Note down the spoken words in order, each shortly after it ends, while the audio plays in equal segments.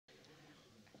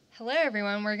Hello,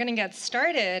 everyone. We're going to get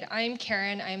started. I'm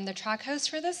Karen. I'm the track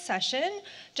host for this session.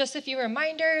 Just a few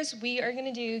reminders. We are going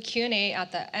to do Q&A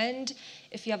at the end.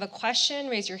 If you have a question,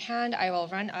 raise your hand. I will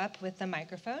run up with the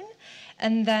microphone.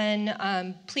 And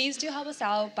then please do help us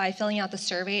out by filling out the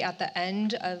survey at the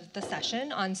end of the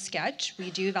session on Sketch. We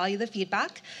do value the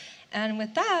feedback. And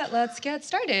with that, let's get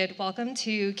started. Welcome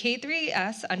to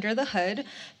K3s Under the Hood,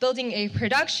 building a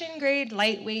production-grade,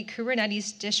 lightweight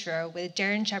Kubernetes distro with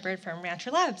Darren Shepherd from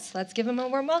Rancher Labs. Let's give him a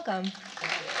warm welcome.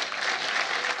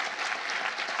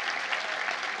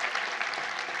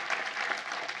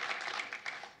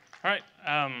 All right.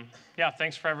 Yeah,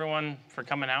 thanks for everyone for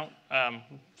coming out.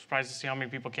 Surprised to see how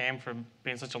many people came for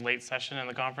being such a late session in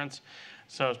the conference.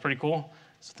 So it's pretty cool.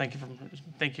 So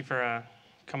thank you for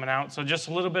coming out. So just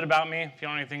a little bit about me, if you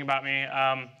don't know anything about me.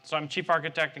 So I'm chief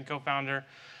architect and co-founder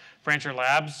of Rancher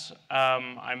Labs.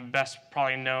 I'm best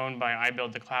probably known by I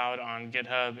Build the Cloud on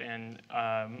GitHub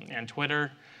and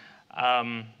Twitter.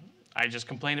 I just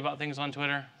complain about things on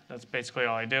Twitter. That's basically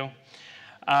all I do.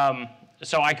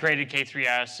 So I created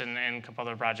K3s and a couple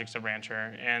other projects at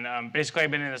Rancher. And basically, I've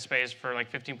been in this space for like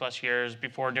 15 plus years.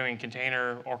 Before doing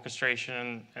container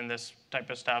orchestration and this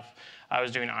type of stuff, I was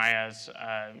doing IaaS,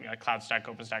 cloud stack,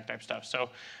 OpenStack type stuff.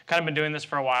 So kind of been doing this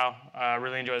for a while.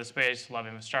 Really enjoy the space, love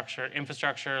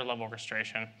infrastructure, love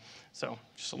orchestration. So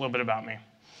just a little bit about me.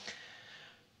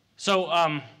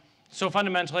 So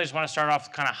fundamentally, I just want to start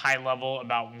off kind of high level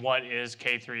about what is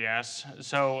K3s.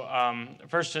 So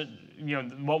first,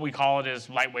 what we call it is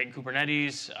lightweight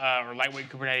Kubernetes, or lightweight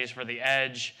Kubernetes for the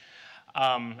edge.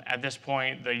 At this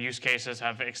point, the use cases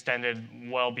have extended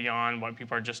well beyond what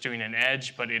people are just doing in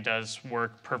edge, but it does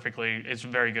work perfectly. It's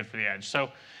very good for the edge. So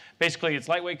basically, it's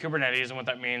lightweight Kubernetes, and what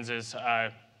that means is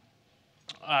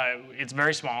it's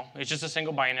very small. It's just a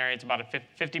single binary. It's about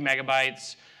 50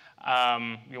 megabytes.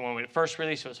 When we first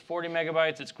released, it was 40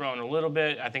 megabytes. It's grown a little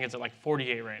bit. I think it's at like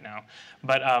 48 right now.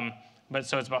 But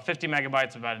so it's about 50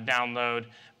 megabytes about a download.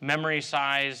 Memory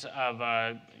size of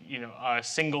a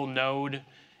single node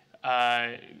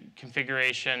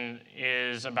configuration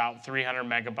is about 300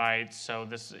 megabytes. So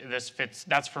this fits.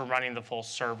 That's for running the full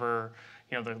server.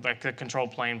 The control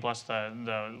plane plus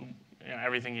the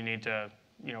everything you need to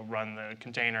run the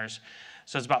containers.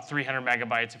 So it's about 300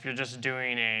 megabytes. If you're just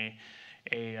doing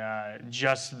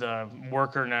just the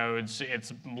worker nodes,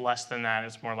 it's less than that.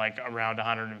 It's more like around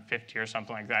 150 or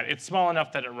something like that. It's small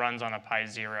enough that it runs on a Pi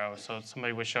Zero. So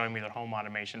somebody was showing me their home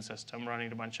automation system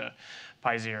running a bunch of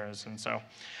Pi Zeros. And so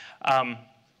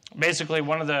basically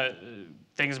one of the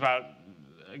things about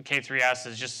K3s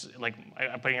is just like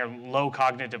I put in here low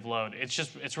cognitive load.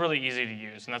 It's really easy to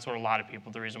use, and that's what a lot of people,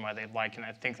 the reason why they like, and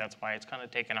I think that's why it's kind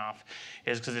of taken off,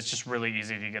 is because it's just really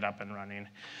easy to get up and running.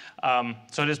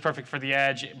 So it is perfect for the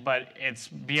edge, but it's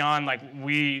beyond like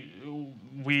we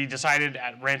decided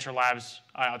at Rancher Labs.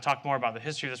 I'll talk more about the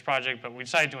history of this project, but we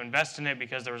decided to invest in it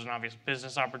because there was an obvious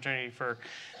business opportunity for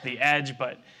the edge,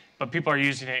 but people are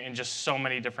using it in just so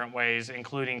many different ways,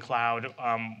 including cloud,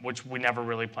 which we never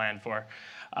really planned for.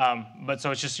 But so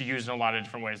it's just used in a lot of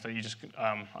different ways that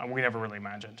we never really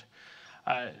imagined.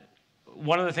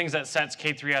 One of the things that sets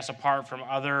K3s apart from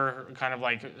other kind of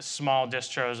like small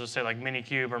distros, let's say like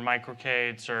Minikube or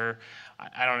MicroK3s, or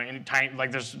I don't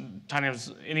know,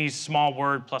 there's any small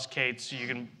word plus K3s, you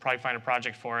can probably find a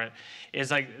project for it, is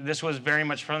like this was very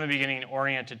much from the beginning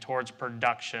oriented towards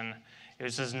production.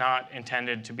 This is not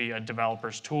intended to be a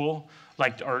developer's tool,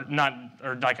 or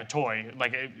like a toy.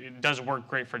 Like it does work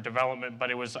great for development,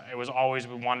 but it was always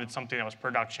we wanted something that was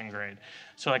production grade.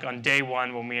 So like on day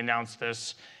one when we announced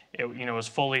this, it was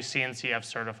fully CNCF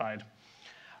certified.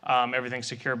 Everything's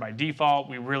secure by default.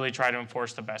 We really try to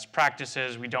enforce the best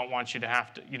practices. We don't want you to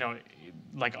have to,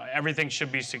 like everything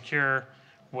should be secure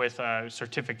with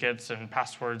certificates and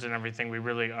passwords and everything. We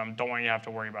really don't want you to have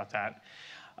to worry about that.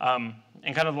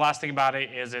 And kind of the last thing about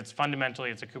it is it's a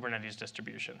Kubernetes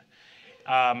distribution.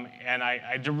 And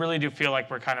I really do feel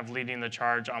like we're kind of leading the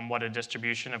charge on what a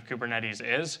distribution of Kubernetes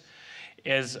is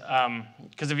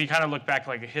because if you kind of look back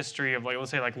like a history of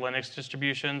let's say like Linux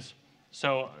distributions.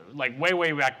 So like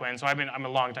way back when, so I'm a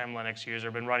longtime Linux user.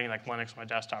 I've been running like Linux on my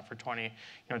desktop for 20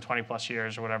 plus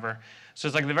years or whatever. So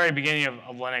it's like the very beginning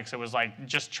of Linux, it was like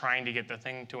just trying to get the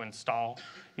thing to install,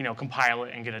 compile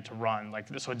it and get it to run.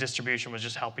 So a distribution was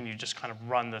just helping you just kind of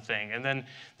run the thing. And then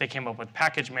they came up with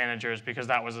package managers because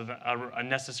that was a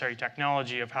necessary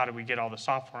technology of how do we get all the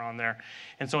software on there.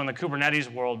 And so in the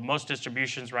Kubernetes world, most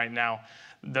distributions right now,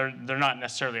 they're not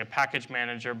necessarily a package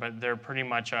manager, but they're pretty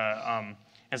much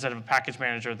instead of a package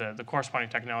manager, the corresponding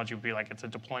technology would be like it's a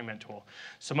deployment tool.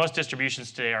 So most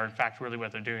distributions today are in fact really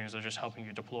what they're doing is they're just helping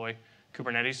you deploy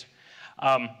Kubernetes.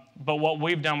 But what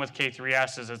we've done with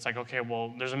K3s is it's like, okay,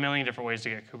 well, there's a million different ways to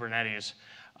get Kubernetes.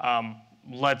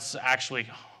 Let's actually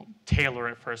tailor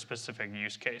it for a specific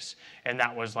use case. And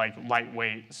that was like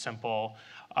lightweight, simple.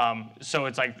 So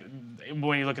it's like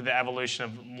when you look at the evolution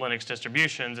of Linux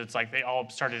distributions, it's like they all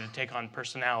started to take on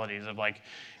personalities of like,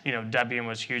 Debian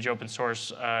was huge open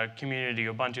source community.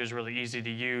 Ubuntu is really easy to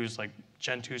use, like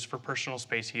Gentoo's for personal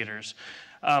space heaters.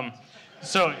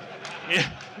 So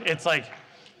it's like,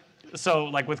 so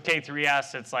like with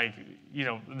K3s, it's like,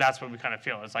 that's what we kind of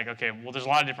feel. It's like, okay, well, there's a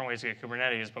lot of different ways to get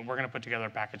Kubernetes, but we're going to put together a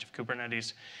package of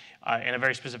Kubernetes in a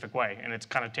very specific way. And it's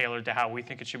kind of tailored to how we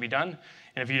think it should be done.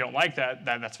 And if you don't like that,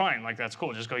 that's fine. Like, that's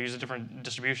cool. Just go use a different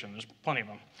distribution. There's plenty of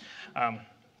them.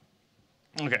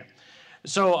 Okay.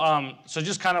 So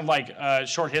just kind of like a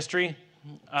short history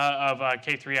of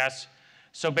K3s.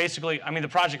 So basically, I mean, the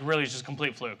project really is just a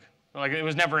complete fluke. Like, it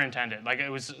was never intended. Like, it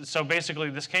was, so basically,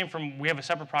 this came from, we have a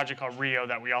separate project called Rio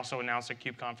that we also announced at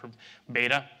KubeCon for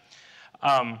beta.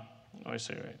 Let me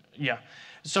see, right? Yeah.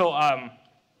 So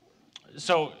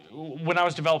when I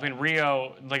was developing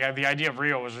Rio, like the idea of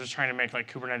Rio was just trying to make like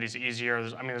Kubernetes easier.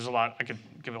 I mean, there's a lot, I could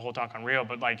give a whole talk on Rio,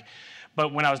 but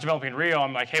when I was developing Rio,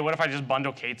 I'm like, hey, what if I just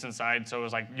bundle K3s inside? So it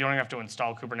was like, you don't even have to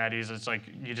install Kubernetes. It's like,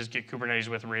 you just get Kubernetes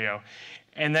with Rio.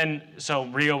 And then, so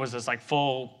Rio was this like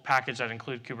full package that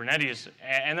included Kubernetes.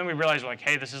 And then we realized, like,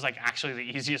 hey, this is like actually the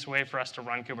easiest way for us to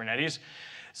run Kubernetes.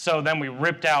 So then we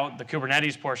ripped out the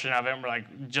Kubernetes portion of it, and we're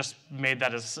like, just made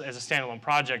that as a standalone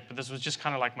project. But this was just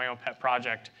kind of like my own pet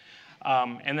project.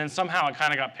 And then somehow it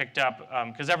kind of got picked up,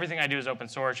 because everything I do is open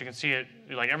source. You can see it,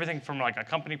 like everything from like a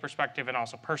company perspective and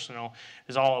also personal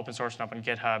is all open source and up on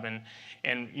GitHub.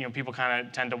 And people kind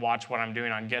of tend to watch what I'm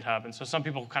doing on GitHub. And so some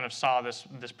people kind of saw this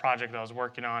project that I was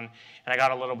working on, and I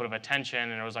got a little bit of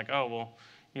attention, and it was like, oh, well,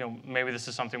 maybe this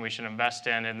is something we should invest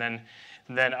in. And then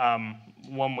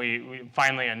when we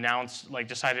finally announced, like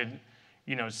decided,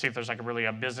 to see if there's like really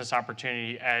a business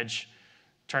opportunity, Edge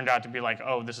turned out to be like,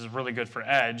 oh, this is really good for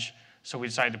Edge. So we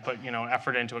decided to put,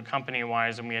 effort into it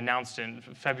company-wise, and we announced it in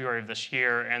February of this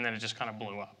year, and then it just kind of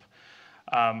blew up.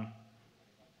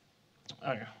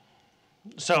 Okay.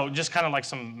 So just kind of like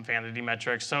some vanity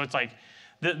metrics. So it's like,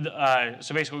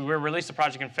 so basically we released the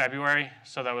project in February,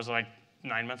 so that was like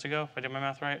 9 months ago, if I did my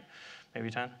math right,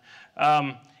 maybe 10.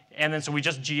 And then so we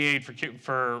just GA'd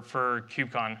for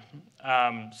KubeCon.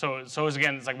 So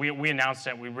again, it's like we announced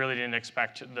it. We really didn't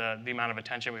expect the amount of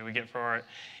attention we would get for it.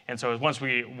 And so once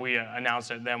we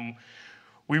announced it, then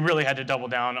we really had to double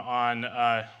down on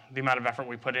the amount of effort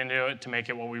we put into it to make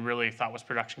it what we really thought was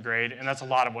production grade. And that's a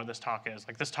lot of what this talk is.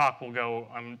 Like this talk will go,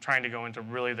 I'm trying to go into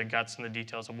really the guts and the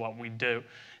details of what we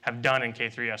have done in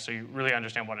K3s, so you really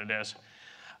understand what it is.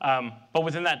 But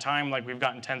within that time, like we've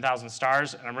gotten 10,000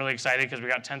 stars, and I'm really excited because we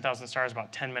got 10,000 stars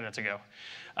about 10 minutes ago.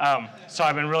 So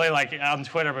I've been really like on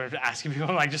Twitter, but asking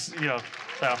people like just, so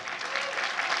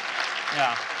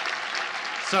yeah.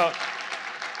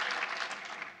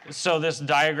 So this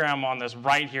diagram on this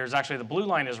right here is actually, the blue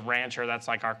line is Rancher. That's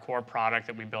like our core product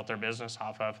that we built our business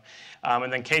off of.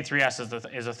 And then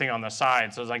K3s is a thing on the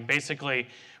side. So it's like basically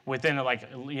within like,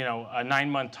 a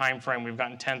 9-month time frame, we've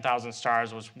gotten 10,000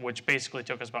 stars, which basically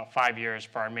took us about 5 years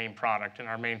for our main product. And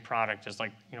our main product is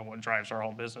like, what drives our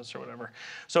whole business or whatever.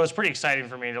 So it's pretty exciting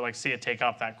for me to like see it take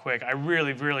off that quick. I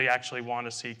really, really actually want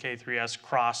to see K3s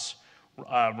cross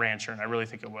Rancher, and I really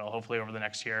think it will. Hopefully over the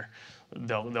next year,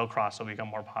 they'll cross. They'll become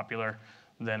more popular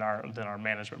than our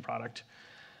management product.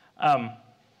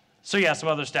 So yeah, some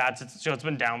other stats. It's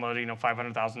been downloaded,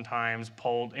 500,000 times.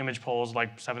 Image polls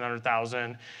like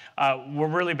 700,000. We're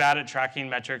really bad at tracking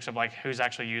metrics of like who's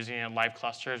actually using it in live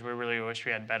clusters. We really wish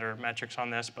we had better metrics on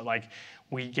this, but like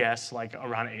we guess like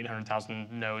around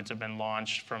 800,000 nodes have been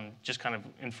launched from just kind of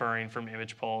inferring from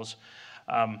image polls.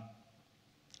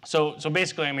 So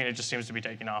basically, I mean, it just seems to be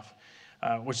taking off,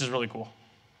 which is really cool.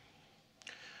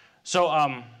 So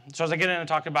as I get in and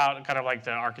talk about kind of like the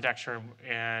architecture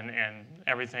and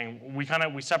everything, we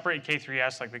separate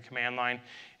K3s, like the command line,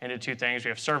 into two things. We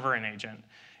have server and agent.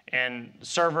 And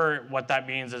server, what that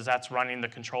means is that's running the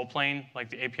control plane,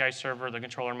 like the API server, the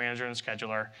controller manager, and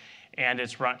scheduler. And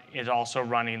it's also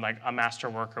running like a master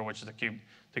worker, which is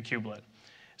the kubelet.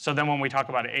 So then when we talk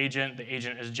about an agent, the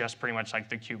agent is just pretty much like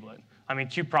the kubelet. I mean,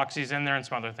 kube proxy's in there and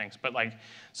some other things, but like,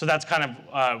 so that's kind of,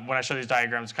 when I show these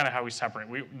diagrams, kind of how we separate.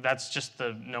 That's just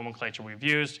the nomenclature we've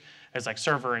used. It's like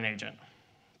server and agent.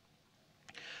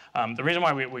 The reason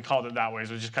why we called it that way is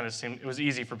it just kind of seemed, it was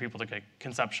easy for people to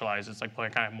conceptualize. It's like, well, I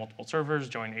kind of have multiple servers,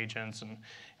 join agents, and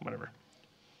whatever.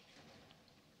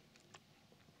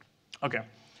 Okay,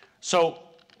 so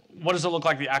what does it look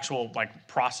like, the actual like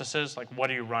processes? Like, what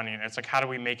are you running? It's like, how do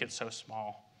we make it so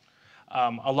small?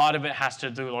 A lot of it has to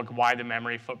do with why the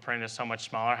memory footprint is so much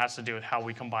smaller. It has to do with how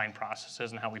we combine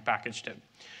processes and how we packaged it.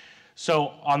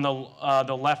 So on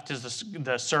the left is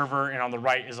the server, and on the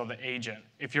right is on the agent.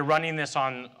 If you're running this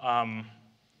on,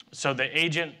 so the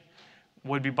agent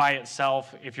would be by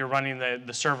itself. If you're running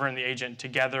the server and the agent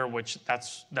together, which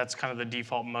that's kind of the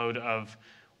default mode of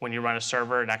when you run a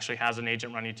server, it actually has an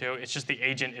agent running too. It's just the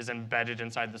agent is embedded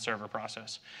inside the server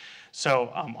process. So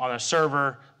on a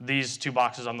server, these two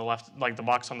boxes on the left, like the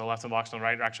box on the left and the box on the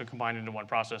right, are actually combined into one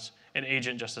process. An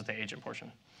agent just as the agent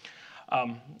portion.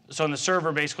 So in the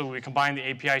server, basically, we combine the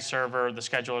API server, the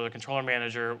scheduler, the controller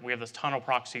manager. We have this tunnel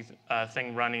proxy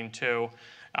thing running too.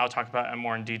 I'll talk about it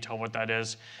more in detail what that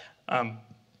is.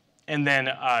 And then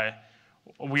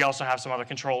we also have some other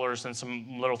controllers and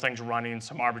some little things running,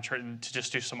 some arbitrary, to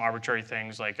just do some arbitrary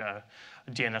things like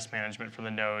DNS management for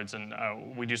the nodes. And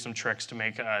we do some tricks to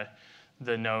make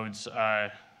the nodes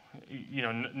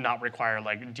not require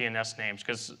like DNS names,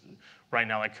 because right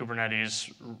now, like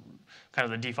Kubernetes, kind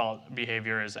of the default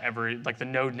behavior is like the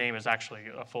node name is actually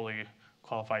a fully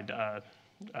qualified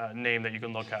name that you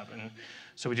can look up. And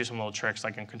so we do some little tricks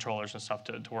like in controllers and stuff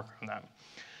to work on that.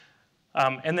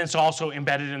 And then so also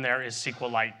embedded in there is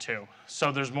SQLite too.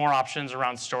 So there's more options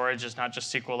around storage. It's not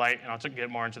just SQLite, and I'll get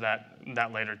more into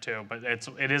that later too. But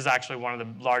it is actually one of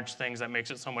the large things that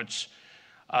makes it so much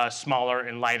smaller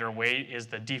and lighter weight. Is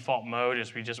the default mode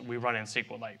is we run in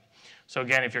SQLite. So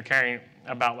again, if you're caring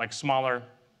about like smaller,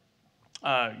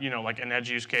 like an edge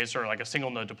use case or like a single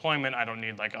node deployment, I don't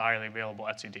need like a highly available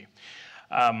etcd.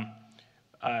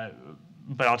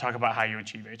 But I'll talk about how you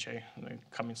achieve HA in the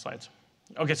coming slides.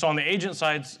 Okay, so on the agent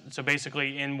side, so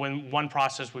basically in one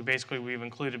process, we've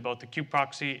included both the kube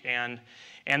proxy and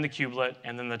the kubelet,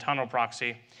 and then the tunnel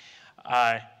proxy.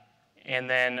 And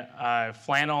then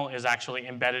Flannel is actually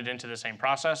embedded into the same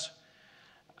process.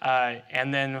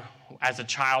 And then as a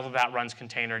child of that runs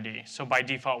containerd. So by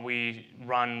default, we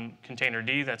run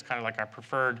containerd. That's kind of like our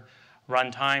preferred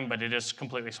runtime, but it is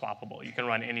completely swappable. You can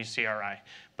run any CRI,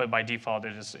 but by default,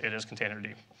 it is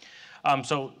containerd.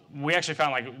 So we actually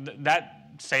found like that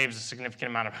saves a significant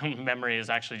amount of memory is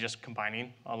actually just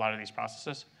combining a lot of these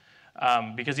processes.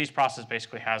 Because each process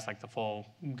basically has like the full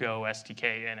Go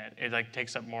SDK in it. It like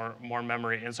takes up more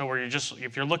memory. And so where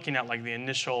if you're looking at like the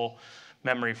initial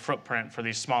memory footprint for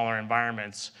these smaller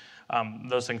environments,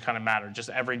 those things kind of matter. Just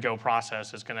every Go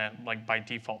process is gonna like by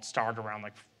default start around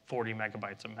like 40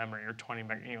 megabytes of memory or 20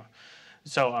 megabytes,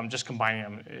 So just combining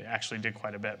them actually did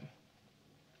quite a bit.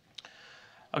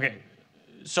 Okay,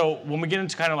 so when we get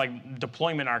into kind of like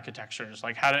deployment architectures,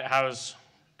 like how does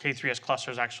K3s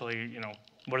clusters actually,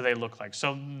 what do they look like?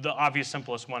 So the obvious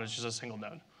simplest one is just a single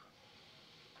node.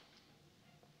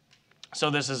 So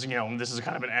this is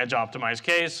kind of an edge optimized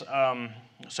case.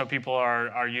 So people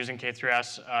are using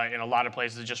K3s in a lot of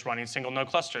places just running single node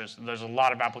clusters. There's a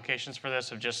lot of applications for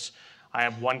this of just, I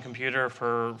have one computer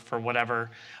for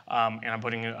whatever, and I'm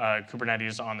putting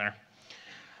Kubernetes on there.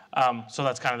 So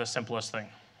that's kind of the simplest thing.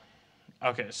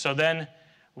 Okay, so then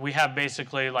we have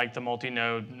basically like the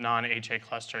multi-node non-HA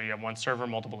cluster. You have one server,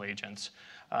 multiple agents.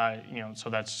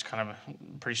 So that's kind of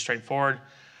pretty straightforward.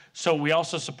 So we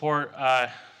also support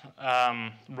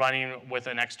running with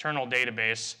an external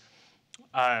database.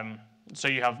 So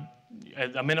you have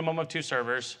a minimum of 2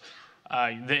 servers.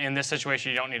 In this situation,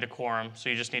 you don't need a quorum. So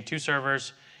you just need 2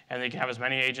 servers, and then you can have as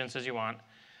many agents as you want.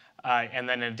 And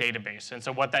then a database. And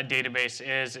so what that database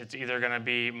is, it's either going to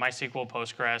be MySQL,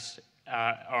 Postgres,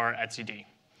 or etcd.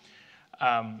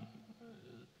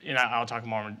 I'll talk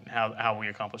more on how we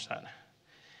accomplish that.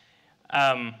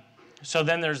 So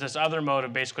then there's this other mode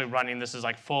of basically running, this is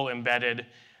like full embedded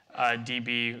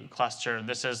DB cluster.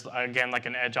 This is, again, like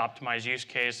an edge optimized use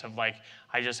case of like,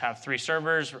 I just have 3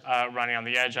 servers running on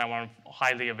the edge. I want them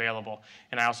highly available.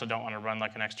 And I also don't want to run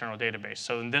like an external database.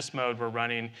 So in this mode, we're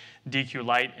running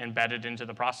DQLite embedded into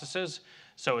the processes.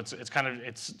 So it's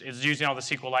using all the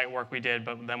SQLite work we did,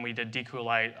 but then we did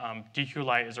DQLite.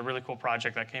 DQLite is a really cool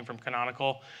project that came from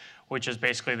Canonical, which is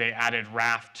basically they added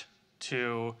Raft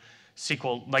to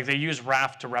SQL. Like they use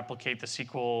Raft to replicate the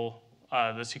SQLite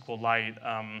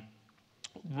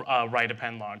write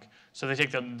append log. So they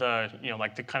take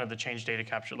the kind of the change data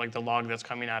capture, like the log that's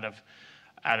coming out of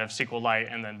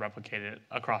SQLite, and then replicate it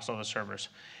across all the servers.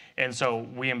 And so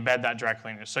we embed that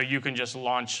directly in it. So you can just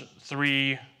launch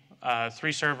three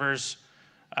servers,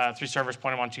 3 servers,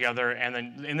 point them on together, and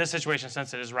then in this situation,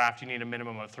 since it is Raft, you need a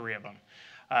minimum of 3 of them.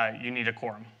 You need a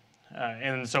quorum.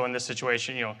 And so in this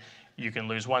situation, you can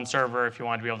lose 1 server. If you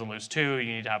want to be able to lose 2,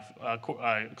 you need to have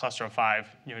a cluster of 5,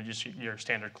 just your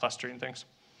standard clustering things.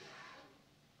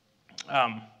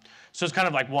 So it's kind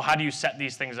of like, well, how do you set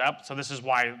these things up? So this is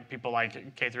why people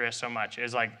like K3s so much,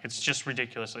 is like, it's just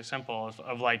ridiculously simple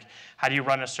of like, how do you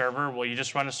run a server? Well, you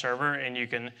just run a server and you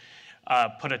can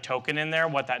put a token in there.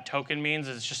 What that token means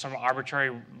is it's just some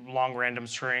arbitrary long random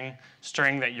string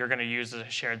that you're gonna use as a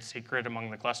shared secret among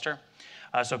the cluster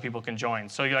so people can join.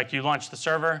 So you launch the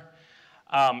server.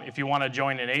 If you wanna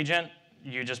join an agent,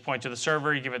 you just point to the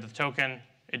server, you give it the token,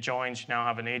 it joins, you now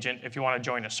have an agent. If you wanna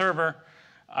join a server,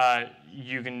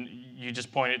 you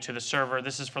just point it to the server.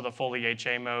 This is for the fully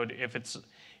HA mode.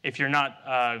 If you're not,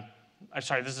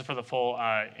 sorry, this is for the full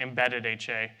embedded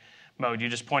HA mode. You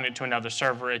just point it to another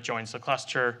server, it joins the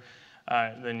cluster.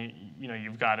 Then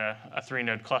you've got a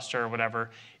 3-node cluster or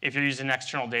whatever. If you're using an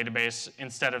external database,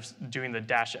 instead of doing the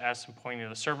 -s and pointing to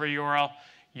the server URL,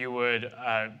 you would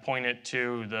point it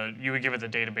to you would give it the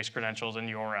database credentials and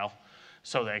URL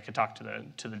so that it could talk to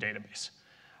the database.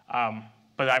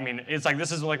 But I mean, it's like,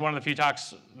 this is like one of the few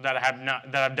talks that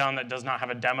I've done that does not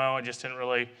have a demo. I just didn't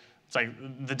really, it's like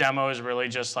the demo is really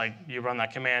just like you run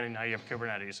that command and now you have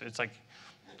Kubernetes. It's like,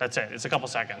 that's it. It's a couple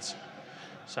seconds.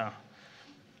 So,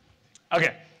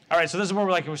 okay. All right, so this is where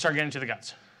we start getting into the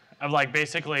guts of like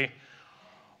basically,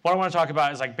 what I want to talk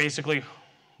about is like basically,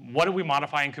 what do we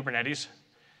modify in Kubernetes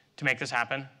to make this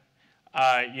happen?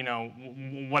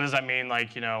 What does that mean?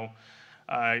 Like,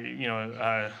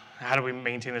 how do we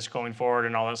maintain this going forward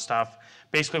and all that stuff?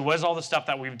 Basically, what is all the stuff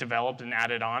that we've developed and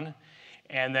added on?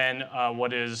 And then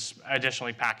what is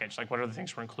additionally packaged? Like, what are the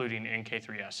things we're including in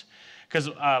K3s? Because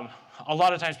a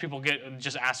lot of times people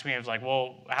just ask me, it's like,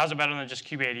 well, how's it better than just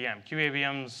kubeadm?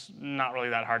 kubeadm's not really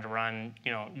that hard to run.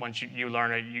 Once you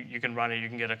learn it, you can run it, you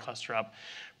can get a cluster up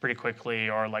pretty quickly.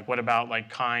 Or like, what about like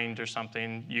kind or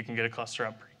something? You can get a cluster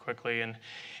up pretty quickly. And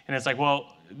it's like,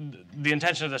 well, the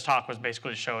intention of this talk was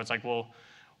basically to show, it's like, well,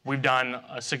 we've done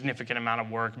a significant amount of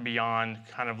work beyond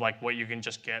kind of like what you can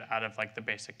just get out of like the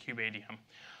basic kubeadm.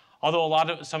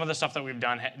 Although some of the stuff that we've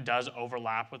done does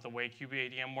overlap with the way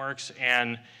kubeadm works,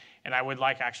 and I would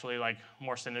like actually like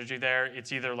more synergy there.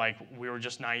 It's either like we were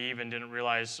just naive and didn't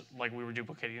realize like we were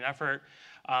duplicating effort,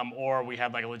 or we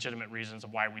had like legitimate reasons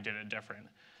of why we did it different.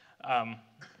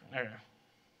 Okay.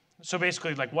 So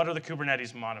basically, like, what are the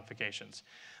Kubernetes modifications?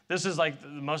 This is like the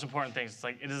most important thing. It's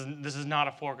like this is not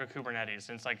a fork of Kubernetes.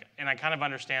 And it's like, and I kind of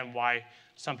understand why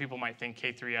some people might think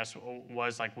K3s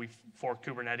was like we forked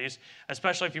Kubernetes,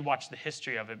 especially if you watch the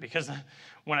history of it. Because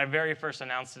when I very first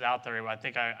announced it out there, I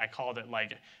think I called it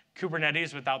like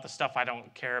Kubernetes without the stuff I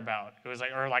don't care about. It was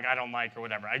like, or like I don't like or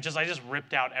whatever. I just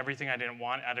ripped out everything I didn't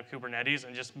want out of Kubernetes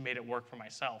and just made it work for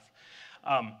myself.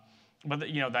 But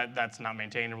that's not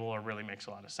maintainable or really makes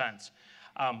a lot of sense.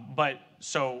 But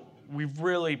so we've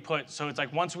really so it's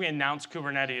like once we announced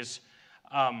Kubernetes,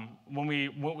 when we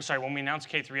announced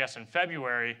K3s in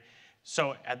February,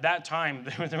 so at that time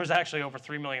there was actually over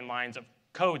 3 million lines of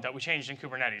code that we changed in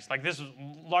Kubernetes. Like this was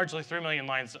largely 3 million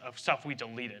lines of stuff we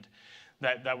deleted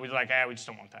that we like, we just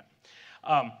don't want that.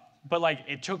 But like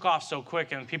it took off so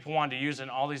quick and people wanted to use it in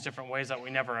all these different ways that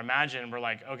we never imagined. We're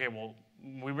like, okay, well,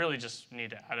 we really just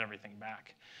need to add everything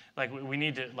back. Like we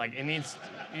need to, like it needs,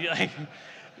 like,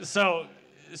 so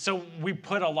we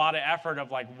put a lot of effort of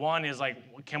like, one is like,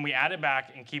 can we add it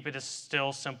back and keep it as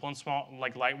still simple and small,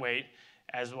 like lightweight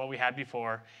as what we had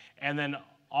before? And then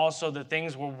also the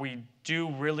things where we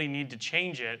do really need to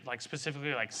change it, like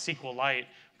specifically like SQLite,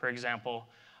 for example,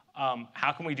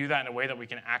 how can we do that in a way that we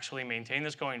can actually maintain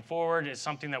this going forward? Is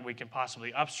something that we can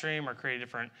possibly upstream or create a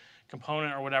different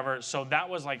component or whatever. So that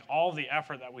was like all the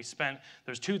effort that we spent.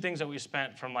 There's two things that we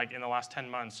spent from like in the last 10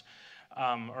 months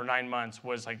or 9 months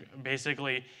was like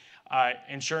basically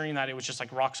ensuring that it was just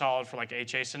like rock solid for like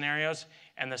HA scenarios.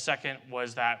 And the second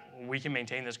was that we can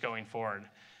maintain this going forward.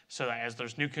 So that as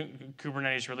there's new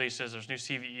Kubernetes releases, there's new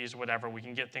CVEs, whatever, we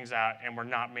can get things out and we're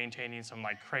not maintaining some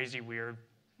like crazy weird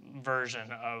version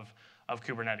of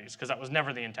Kubernetes, because that was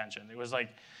never the intention. It was like,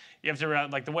 you have to,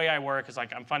 like the way I work is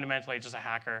like, I'm fundamentally just a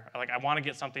hacker. Like I want to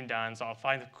get something done, so I'll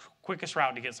find the quickest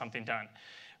route to get something done.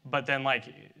 But then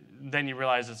then you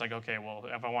realize it's like, okay, well,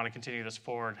 if I want to continue this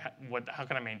forward, how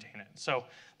can I maintain it? So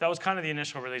that was kind of the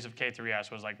initial release of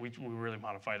K3s, was like, we really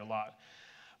modified a lot.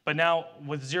 But now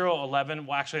with 0.11,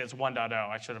 well actually it's 1.0,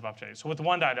 I should have updated. So with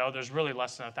 1.0, there's really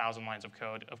less than 1,000 lines of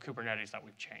code of Kubernetes that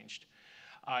we've changed.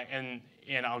 And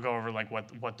I'll go over like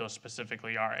what those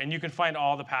specifically are. And you can find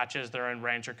all the patches. They're in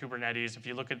Rancher Kubernetes. If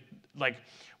you look at like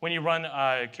when you run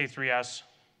K3s,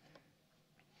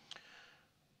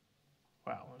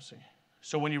 wow, let's see.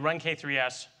 So when you run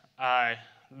K3s,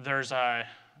 there's the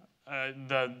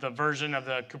version of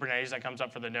the Kubernetes that comes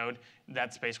up for the node.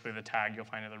 That's basically the tag you'll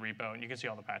find in the repo, and you can see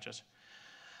all the patches.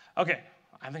 Okay,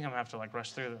 I think I'm gonna have to like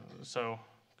rush through them. So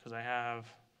because I have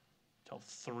till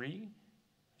 3.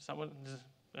 Is that what,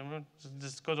 does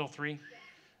this go till 3?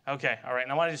 Okay, all right,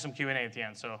 and I want to do some Q&A at the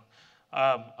end, so,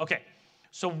 okay.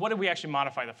 So what did we actually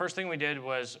modify? The first thing we did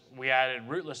was we added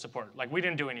rootless support. Like, we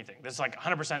didn't do anything. This is like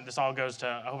 100%, this all goes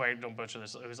to, I hope I don't butcher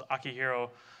this, it was Akihiro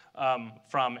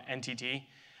from NTT.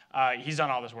 He's done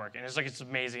all this work, and it's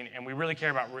amazing, and we really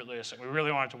care about rootless, and we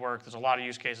really want it to work. There's a lot of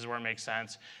use cases where it makes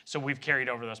sense, so we've carried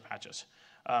over those patches.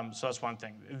 So that's one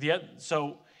thing.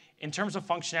 So in terms of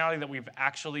functionality that we've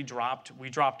actually dropped, we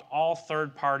dropped all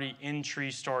third-party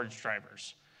in-tree storage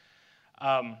drivers.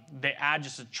 They add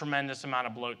just a tremendous amount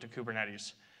of bloat to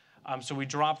Kubernetes. So we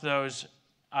dropped those.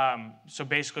 So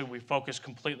basically, we focus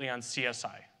completely on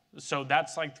CSI. So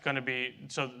that's like going to be,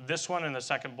 so this one and the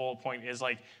second bullet point is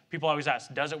like, people always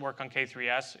ask, does it work on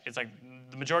K3s? It's like,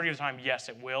 the majority of the time, yes,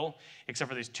 it will, except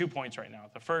for these 2 points right now.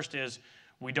 The first is,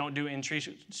 we don't do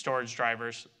in-tree storage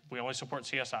drivers. We only support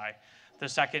CSI. The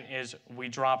second is, we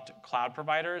dropped cloud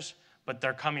providers, but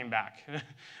they're coming back.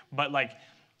 But like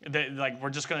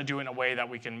we're just going to do it in a way that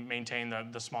we can maintain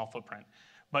the small footprint.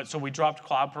 But so we dropped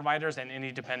cloud providers and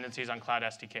any dependencies on cloud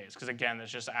SDKs, because again,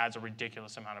 this just adds a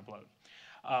ridiculous amount of bloat.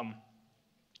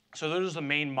 So those are the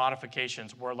main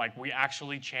modifications where like we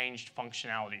actually changed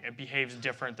functionality. It behaves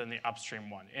different than the upstream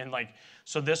one. And like,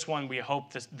 so this one, we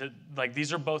hope like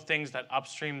these are both things that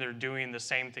upstream, they're doing the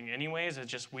same thing anyways,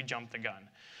 it's just we jumped the gun.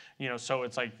 You know, so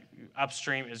it's like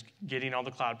upstream is getting all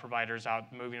the cloud providers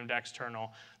out, moving them to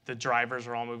external. The drivers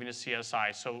are all moving to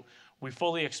CSI. So we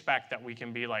fully expect that we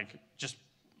can be like, just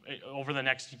over the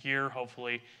next year,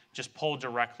 hopefully, just pull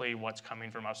directly what's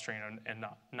coming from upstream and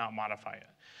not modify it.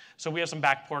 So we have some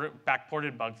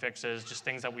backported bug fixes, just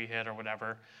things that we hit or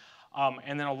whatever.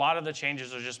 And then a lot of the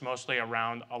changes are just mostly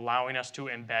around allowing us to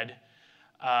embed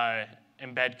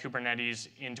Kubernetes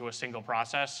into a single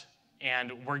process.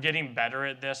 And we're getting better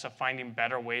at this, of finding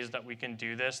better ways that we can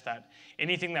do this, that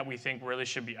anything that we think really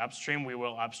should be upstream, we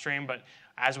will upstream. But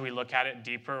as we look at it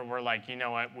deeper, we're like, you know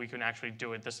what, we can actually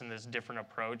do it this and this different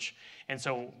approach. And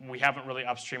so we haven't really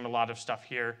upstreamed a lot of stuff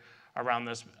here around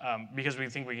this because we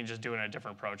think we can just do it in a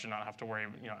different approach and not have to worry,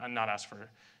 you know, and not ask for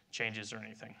changes or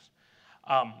anything.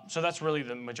 So that's really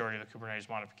the majority of the Kubernetes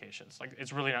modifications. Like,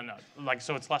 it's really not, like,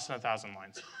 so it's less than 1,000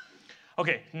 lines.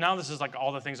 Okay, now this is like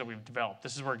all the things that we've developed.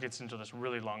 This is where it gets into this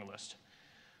really long list.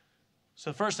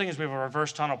 So the first thing is we have a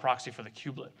reverse tunnel proxy for the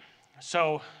kubelet.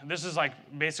 So this is like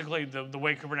basically the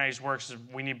way Kubernetes works is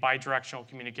we need bidirectional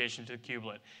communication to the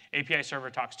kubelet. API server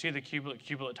talks to the kubelet,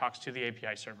 kubelet talks to the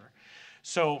API server.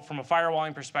 So from a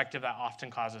firewalling perspective, that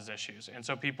often causes issues. And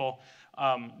so people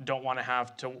don't want to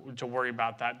have to worry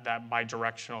about that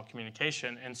bidirectional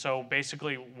communication. And so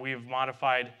basically we've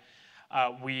modified,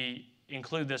 we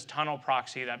include this tunnel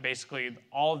proxy that basically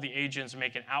all of the agents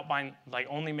make an outbound, like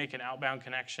only make an outbound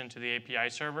connection to the API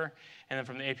server, and then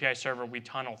from the API server, we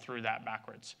tunnel through that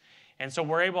backwards. And so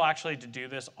we're able actually to do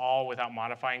this all without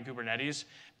modifying Kubernetes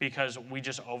because we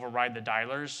just override the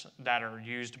dialers that are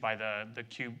used by the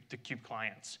kube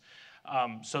clients.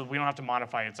 So we don't have to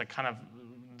modify it. It's like kind of,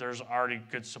 there's already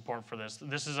good support for this.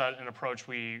 This is an approach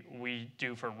we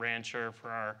do for Rancher,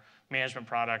 for our management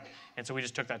product, and so we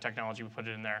just took that technology, we put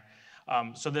it in there.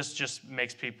 So this just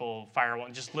makes people firewall,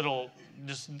 just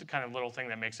the kind of little thing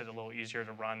that makes it a little easier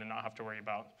to run and not have to worry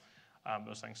about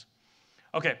those things.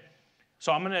 Okay,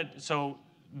 so one of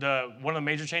the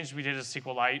major changes we did is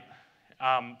SQLite.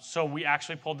 So we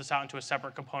actually pulled this out into a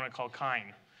separate component called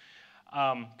Kine.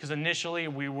 Because initially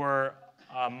we were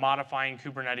modifying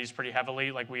Kubernetes pretty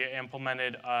heavily. Like we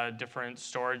implemented a different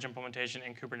storage implementation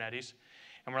in Kubernetes.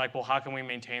 And we're like, well, how can we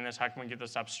maintain this? How can we get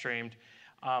this upstreamed?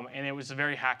 And it was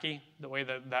very hacky, the way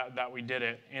that we did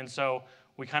it. And so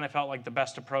we kind of felt like the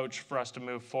best approach for us to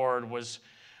move forward was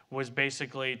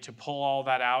basically to pull all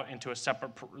that out into a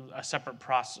separate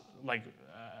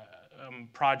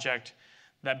project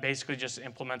that basically just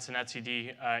implements an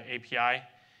etcd API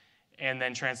and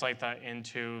then translate that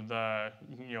into the,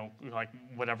 like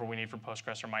whatever we need for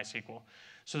Postgres or MySQL.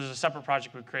 So there's a separate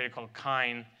project we created called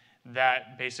Kine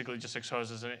that basically just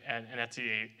exposes an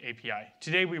etcd API.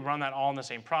 Today we run that all in the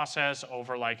same process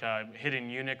over like a hidden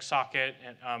Unix socket,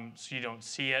 so you don't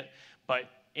see it. But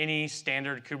any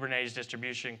standard Kubernetes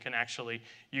distribution can actually,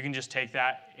 you can just take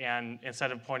that and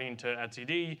instead of pointing to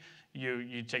etcd,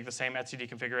 you take the same etcd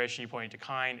configuration, you point it to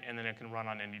Kine, and then it can run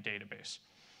on any database.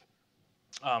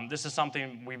 This is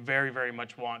something we very, very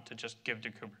much want to just give to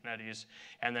Kubernetes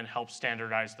and then help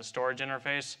standardize the storage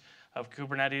interface of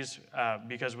Kubernetes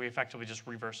because we effectively just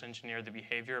reverse engineer the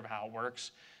behavior of how it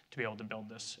works to be able to build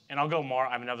this. And I'll go more,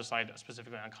 I have another slide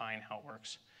specifically on Kine, how it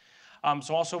works.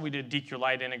 So also we did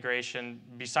dqlite integration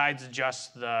besides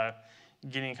just the,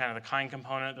 getting kind of the kind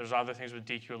component. There's other things with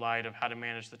DQLite of how to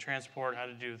manage the transport, how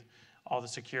to do all the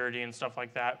security and stuff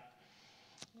like that.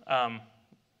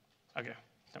 Okay.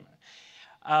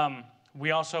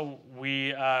 We also,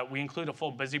 we include a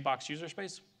full BusyBox user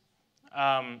space.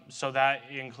 So that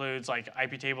includes like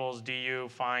IP tables, DU,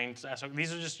 find. So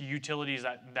these are just utilities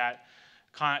that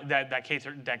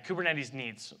Kubernetes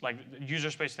needs, like user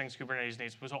space things Kubernetes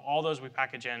needs. So all those we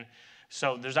package in.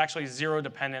 So there's actually zero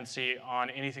dependency on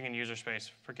anything in user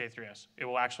space for K3s. It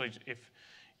will actually, if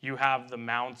you have the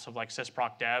mounts of like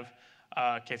sysproc dev,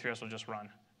 K3s will just run.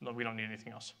 We don't need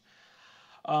anything else.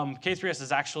 K3s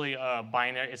is actually a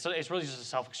binary. It's really just a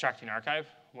self-extracting archive.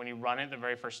 When you run it, the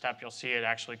very first step, you'll see it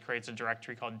actually creates a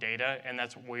directory called data, and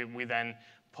that's where we then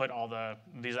put all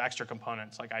these extra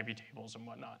components like IP tables and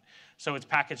whatnot. So it's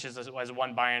packaged as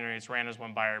one binary, it's ran as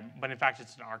one binary, but in fact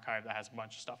it's an archive that has a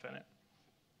bunch of stuff in it.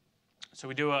 So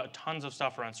we do tons of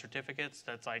stuff around certificates.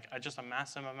 That's like just a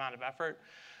massive amount of effort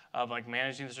of like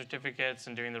managing the certificates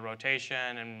and doing the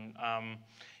rotation and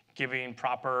giving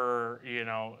proper,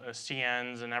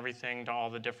 CNs and everything to all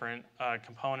the different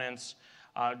components.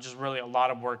 Just really a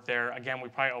lot of work there. Again, we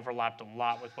probably overlapped a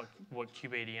lot with what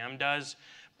kubeadm does,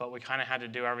 but we kind of had to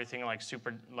do everything like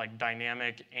super like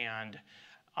dynamic and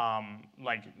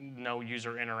like no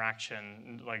user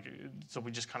interaction. So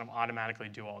we just kind of automatically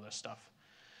do all this stuff.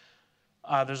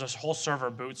 There's a whole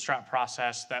server bootstrap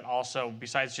process that also,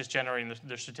 besides just generating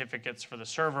the certificates for the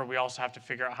server, we also have to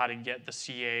figure out how to get the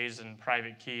CAs and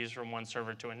private keys from one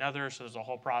server to another. So there's a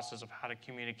whole process of how to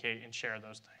communicate and share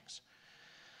those things.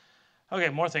 Okay,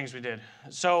 more things we did.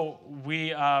 So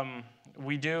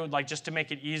we do, like, just to make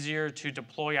it easier to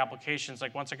deploy applications,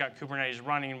 like once I got Kubernetes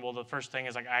running, well, the first thing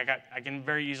is like I can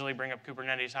very easily bring up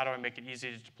Kubernetes. How do I make it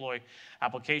easy to deploy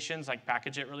applications, like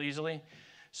package it really easily?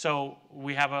 So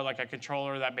we have a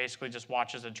controller that basically just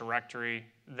watches a directory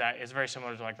that is very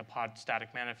similar to like the pod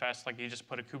static manifest. Like you just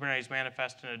put a Kubernetes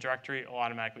manifest in a directory, it'll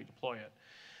automatically deploy it.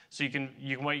 So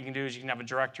what you can do is you can have a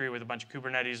directory with a bunch of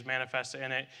Kubernetes manifests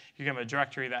in it. You can have a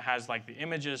directory that has like the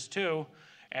images too,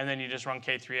 and then you just run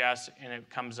K3s and it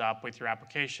comes up with your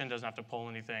application, doesn't have to pull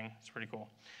anything. It's pretty cool.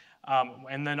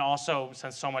 And then also,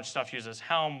 since so much stuff uses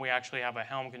Helm, we actually have a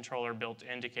Helm controller built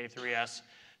into K3s.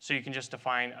 So you can just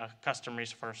define a custom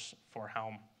resource for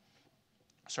Helm.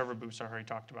 Server boots, I already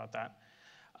talked about that.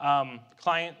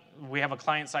 We have a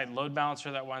client-side load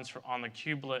balancer that runs on the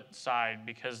kubelet side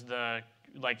because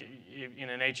in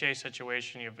an HA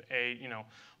situation, you have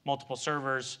multiple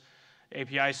servers,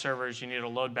 API servers, you need a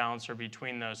load balancer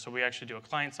between those. So we actually do a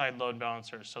client-side load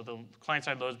balancer. So the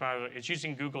client-side load balancer, it's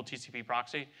using Google TCP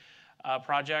proxy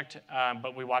project,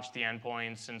 but we watch the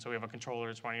endpoints, and so we have a controller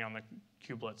that's running on the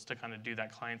kubelets to kind of do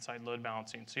that client-side load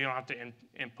balancing. So you don't have to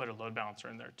input a load balancer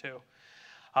in there too.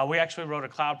 We actually wrote a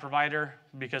cloud provider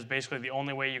because basically the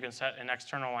only way you can set an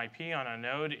external IP on a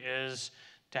node is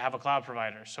to have a cloud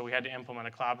provider. So we had to implement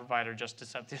a cloud provider just to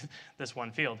set this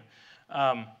one field.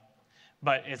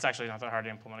 But it's actually not that hard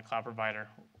to implement a cloud provider.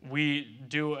 We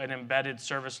do an embedded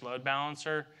service load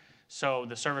balancer. So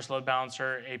the service load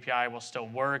balancer API will still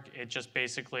work. It just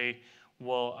basically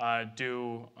will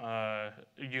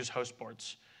use host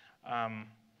ports.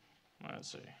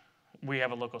 Let's see. We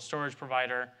have a local storage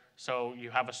provider. So you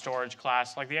have a storage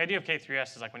class. Like the idea of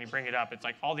K3s is like when you bring it up, it's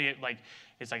like all the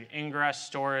it's like ingress,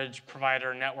 storage,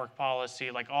 provider, network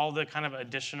policy, like all the kind of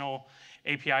additional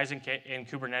APIs in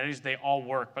Kubernetes, they all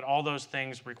work, but all those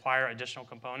things require additional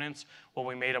components. Well,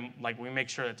 we made them, like we make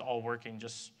sure it's all working,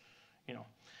 just,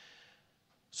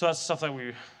 So that's stuff that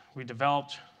we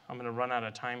developed. I'm going to run out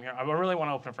of time here. I really want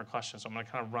to open it for questions, so I'm going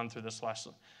to kind of run through this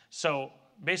lesson. So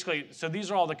basically,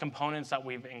 these are all the components that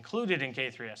we've included in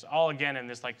K3s, all again in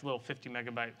this like little 50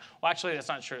 megabyte. Well, actually, that's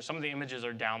not true. Some of the images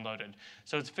are downloaded.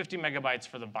 So it's 50 megabytes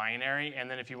for the binary, and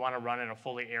then if you want to run in a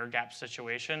fully air-gapped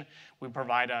situation, we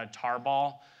provide a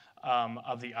tarball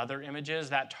of the other images.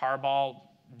 That tarball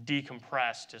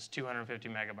decompressed is 250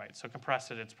 megabytes. So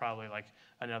compressed it's probably like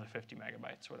another 50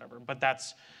 megabytes or whatever. But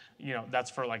that's,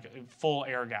 that's for like full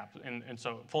air gap. And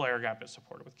so full air gap is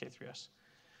supported with K3s.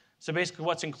 So basically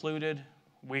what's included,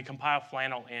 we compile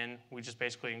flannel in, we just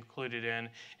basically include it in,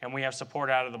 and we have support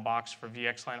out of the box for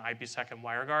VXLAN, IPsec, and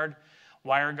WireGuard.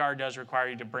 WireGuard does require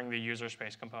you to bring the user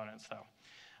space components though.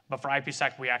 But for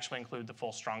IPsec, we actually include the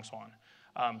full strong swan.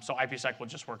 So IPsec will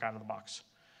just work out of the box.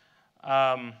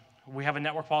 We have a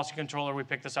network policy controller. We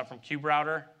picked this up from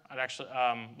KubeRouter. I'd actually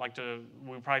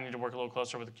we probably need to work a little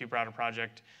closer with the KubeRouter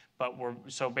project, but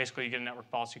so basically you get a network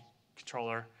policy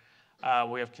controller.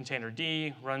 We have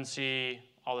containerd, runc,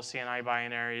 all the CNI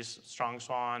binaries, strong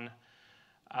swan.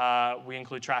 We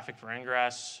include traffic for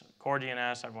ingress, core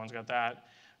DNS, everyone's got that.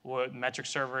 Metric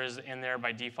server is in there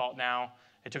by default now.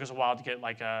 It took us a while to get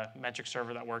like a metric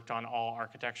server that worked on all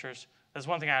architectures. That's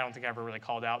one thing I don't think I ever really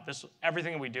called out.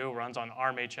 Everything that we do runs on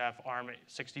ARM HF, ARM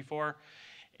 64,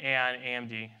 and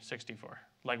AMD 64.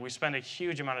 Like we spend a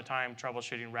huge amount of time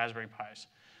troubleshooting Raspberry Pis.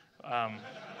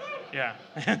 Yeah.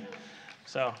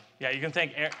 So yeah, you can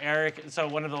thank Eric. So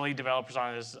one of the lead developers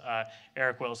on it is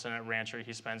Eric Wilson at Rancher.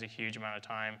 He spends a huge amount of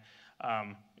time.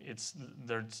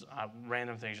 There's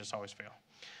random things just always fail.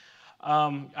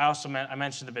 I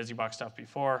mentioned the BusyBox stuff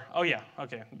before. Oh yeah,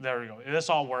 okay, there we go.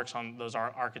 This all works on those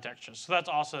architectures. So that's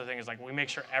also the thing is like we make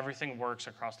sure everything works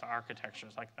across the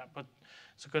architectures like that. But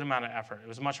it's a good amount of effort. It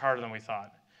was much harder than we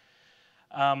thought.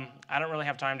 I don't really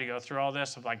have time to go through all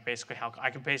this of like basically how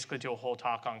I could basically do a whole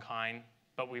talk on Kine,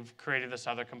 but we've created this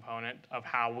other component of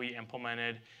how we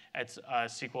implemented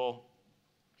SQL,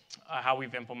 how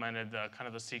we've implemented the kind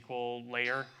of the SQL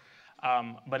layer.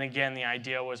 But again, the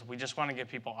idea was we just want to give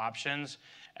people options.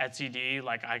 etcd,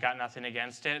 like I got nothing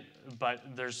against it, but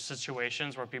there's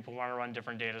situations where people want to run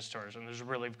different data stores, and there's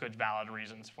really good valid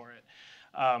reasons for it.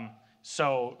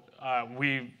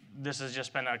 This has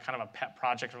just been a kind of a pet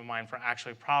project of mine for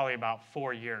actually probably about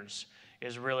 4 years,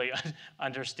 is really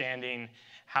understanding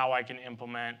how I can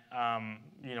implement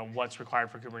what's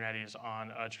required for Kubernetes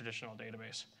on a traditional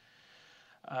database.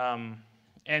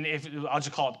 And I'll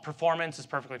just call it performance is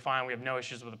perfectly fine. We have no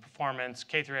issues with the performance.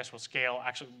 K3s will scale.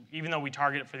 Actually, even though we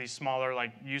target it for these smaller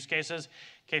like use cases,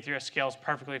 K3s scales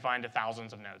perfectly fine to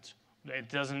thousands of nodes. It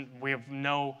doesn't. We have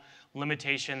no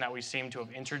limitation that we seem to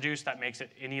have introduced that makes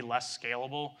it any less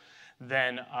scalable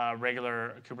than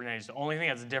regular Kubernetes. The only thing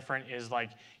that's different is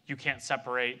like you can't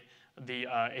separate the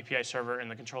API server and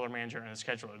the controller manager and the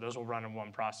scheduler. Those will run in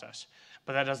one process.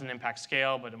 But that doesn't impact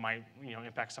scale, but it might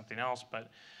impact something else. But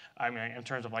I mean, in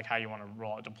terms of like how you want to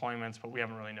roll out deployments, but we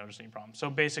haven't really noticed any problems. So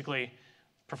basically,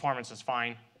 performance is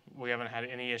fine. We haven't had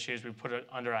any issues. We put it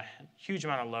under a huge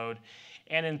amount of load.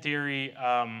 And in theory,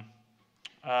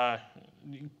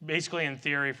 basically in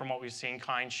theory, from what we've seen,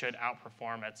 Kine should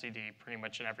outperform etcd pretty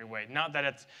much in every way. Not that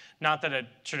a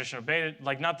traditional beta,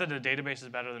 like not that a database is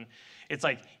better than, it's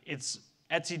like it's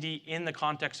etcd in the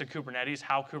context of Kubernetes,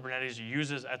 how Kubernetes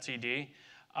uses etcd.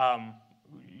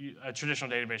 A traditional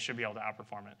database should be able to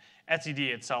outperform it.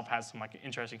 etcd itself has some like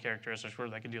interesting characteristics where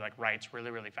they can do like writes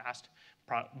really, really fast,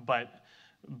 but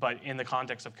in the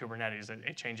context of Kubernetes,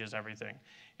 it changes everything.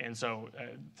 And so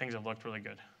things have looked really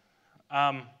good.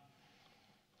 Let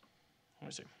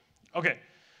me see. Okay,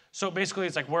 so basically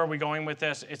it's like, where are we going with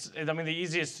this? I mean, the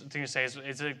easiest thing to say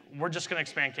is we're just going to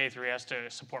expand K3s to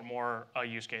support more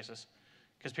use cases,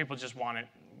 because people just want it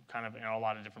kind of in a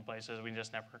lot of different places. We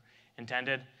just never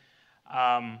intended.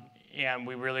 And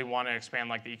we really want to expand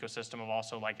like the ecosystem of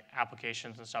also like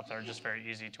applications and stuff that are just very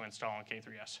easy to install on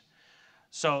K3s.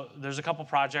 So there's a couple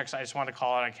projects I just want to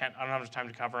call out. I don't have time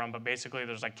to cover them, but basically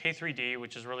there's like K3D,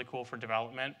 which is really cool for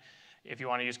development. If you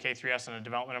want to use K3s in a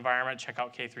development environment, check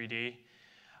out K3D.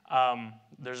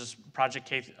 There's this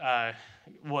project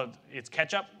well, it's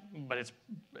Ketchup, but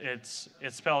it's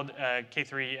spelled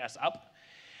K3s up.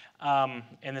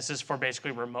 And this is for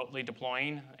basically remotely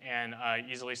deploying and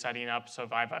easily setting up. So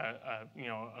if I have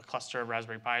a cluster of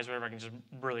Raspberry Pis or whatever, I can just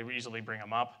really easily bring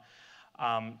them up.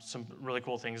 Some really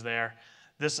cool things there.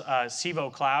 This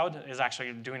Civo Cloud is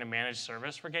actually doing a managed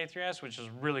service for K3s, which is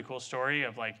a really cool story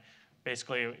of like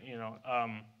basically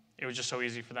it was just so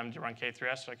easy for them to run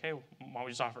K3s. Like, hey, why don't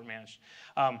we just offer it managed?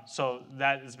 So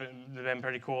that has been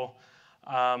pretty cool.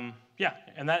 Yeah,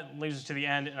 and that leads us to the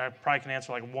end, and I probably can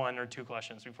answer like 1 or 2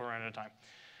 questions before we run out of time.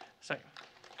 So,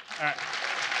 all right.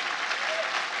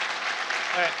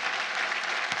 All right.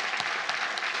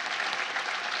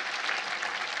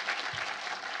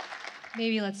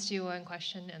 Maybe let's do one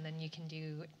question, and then you can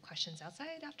do questions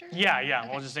outside after? Yeah. Okay.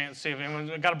 We'll just see if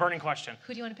anyone's got a burning question.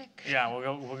 Who do you want to pick? Yeah,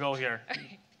 we'll go here.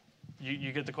 Okay.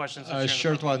 You get the questions.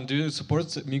 Short one. Do you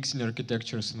support mixing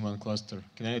architectures in one cluster?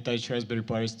 Can I attach Raspberry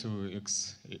Pis to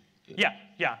X?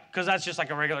 Yeah, because that's just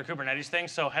like a regular Kubernetes thing.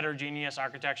 So heterogeneous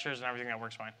architectures and everything, that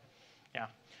works fine. Yeah.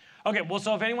 Okay, well,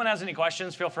 so if anyone has any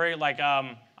questions, feel free. Like,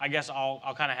 I guess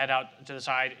I'll kind of head out to the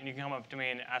side, and you can come up to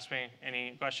me and ask me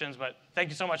any questions. But thank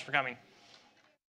you so much for coming.